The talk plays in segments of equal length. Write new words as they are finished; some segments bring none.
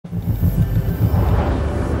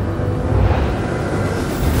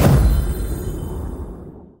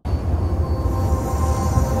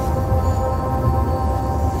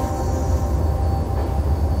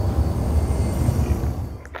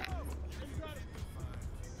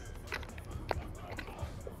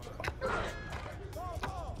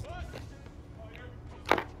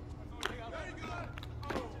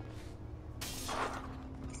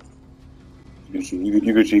Gucci.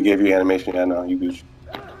 You Gucci gave you animation. Yeah, no, you Gucci.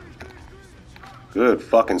 Good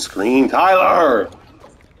fucking screen, Tyler.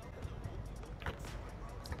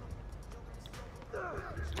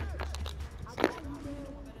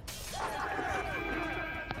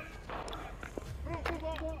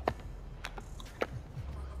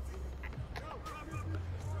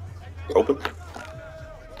 Open.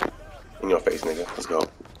 In your face, nigga. Let's go.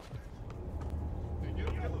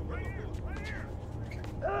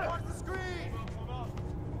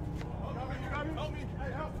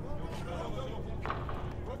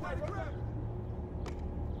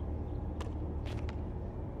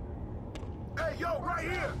 Hey, yo, right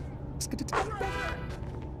here.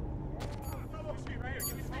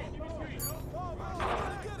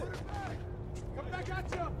 Come back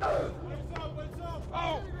at you.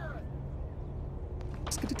 Oh.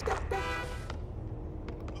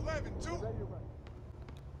 11-2.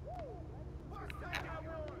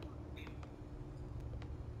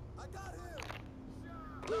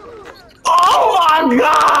 Oh my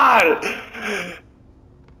god!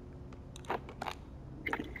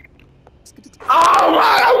 Oh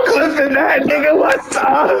my! I'm clipping that nigga. What's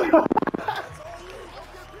up?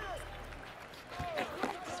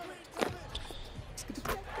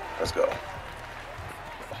 Let's go.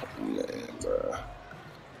 Oh, man, bro.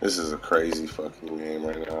 This is a crazy fucking game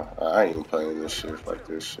right now. I ain't even playing this shit like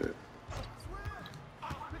this shit.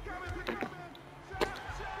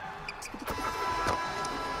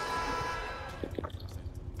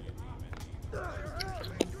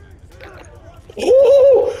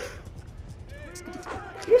 Ooh!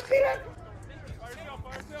 You see that?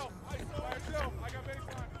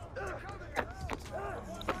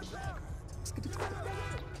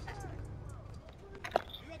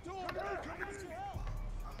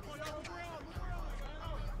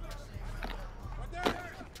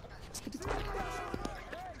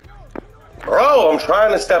 Bro, I'm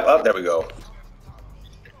trying to step up. There we go.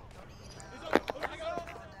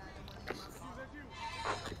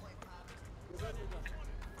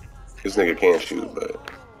 This nigga can't shoot, but...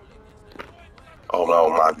 Oh no,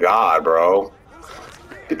 my God, bro.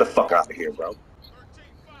 Get the fuck out of here, bro.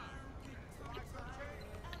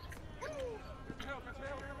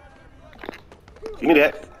 Give me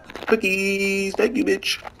that. Cookies. Thank you,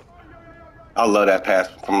 bitch. I love that pass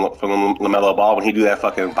from LaMelo Ball when he do that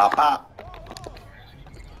fucking pop pop.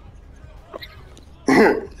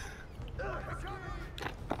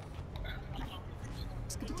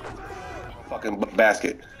 Fucking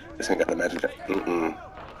basket. This ain't got the magic.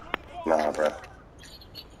 Nah, bro.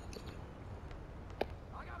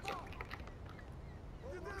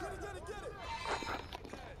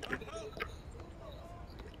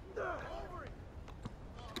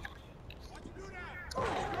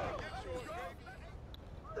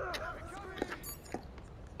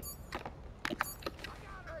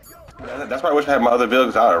 That's why I wish I had my other build,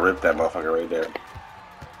 because I would have ripped that motherfucker right there.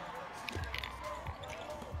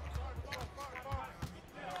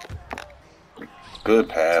 Good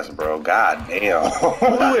pass, bro. God damn.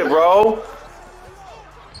 Do it, bro.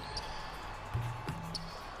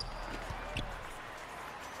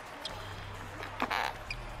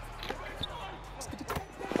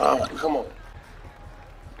 Oh, come on.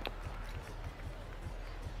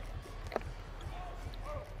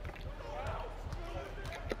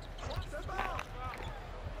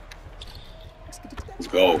 Let's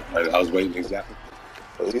go. I was waiting exactly.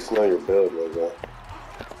 At least know your build, bro.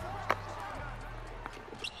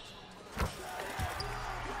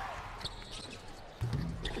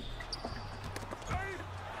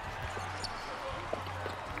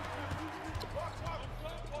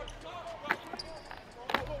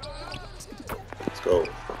 Let's go.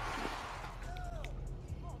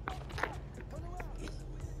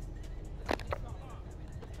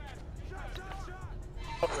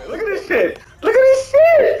 Look at this shit. Look at this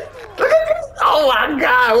shit. Look at this. Oh my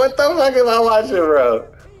God. What the fuck am I watching, bro?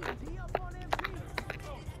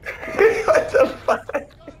 What the fuck?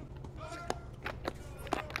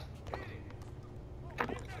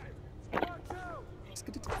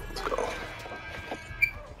 Let's go.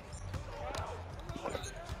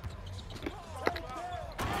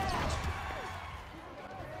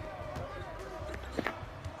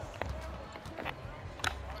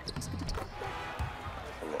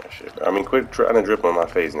 I mean, quit trying to drip on my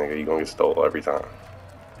face, nigga. You gonna get stole every time.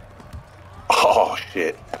 Oh,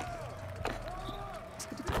 shit.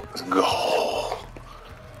 Let's go.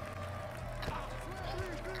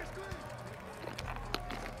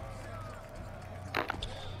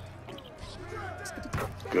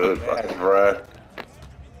 Good pass, bruh.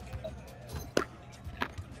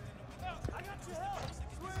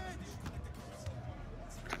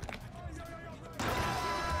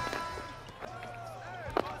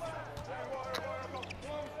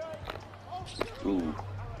 Ooh.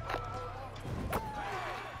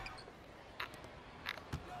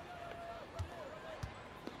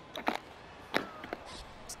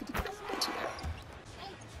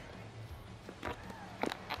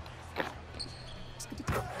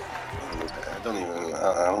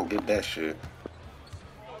 I don't get that shit.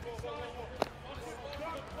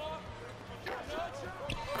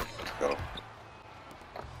 Let's go.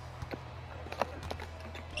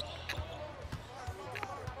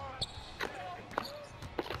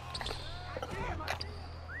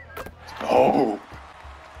 Oh,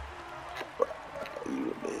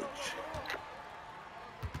 you a bitch.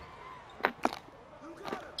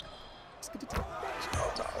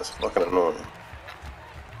 Oh, no, it's fucking annoying.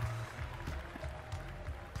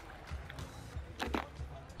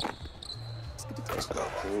 Let's go.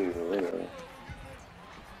 Let's go.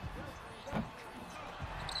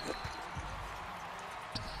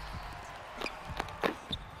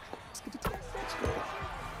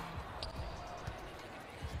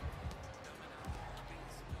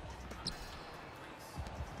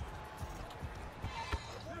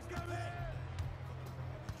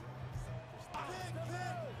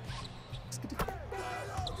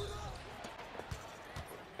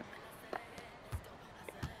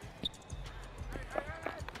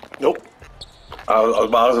 Nope. I was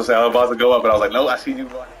about to say I was about to go up, but I was like, no, I see you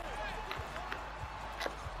going.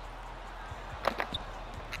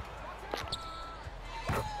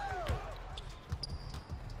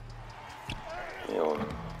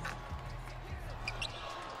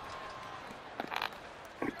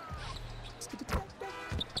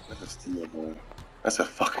 That's a steal, bro. That's a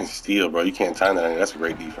fucking steal, bro. You can't time that. That's a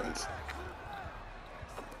great defense.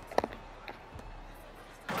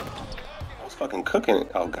 I was fucking cooking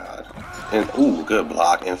it. Oh god. And ooh, good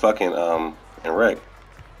block and fucking and wreck.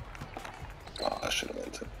 Oh, I should have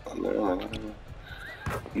went to. Oh, no.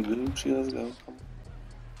 You good? She let's go.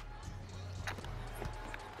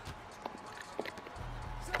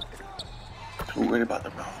 Who worried about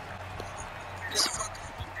the ball?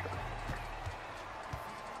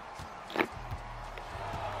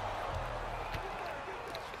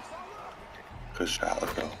 Good shot,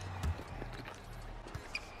 let's go.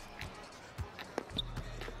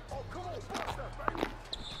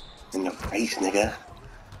 In your face, nigga.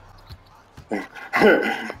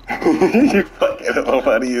 You fucking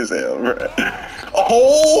nobody as hell, bro.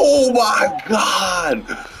 Oh my god!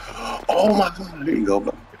 Oh my god, there you go,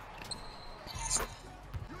 bro.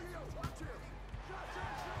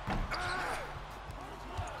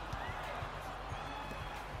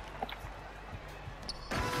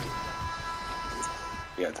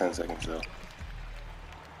 Yeah, 10 seconds though.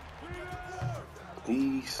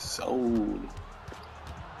 He's sold.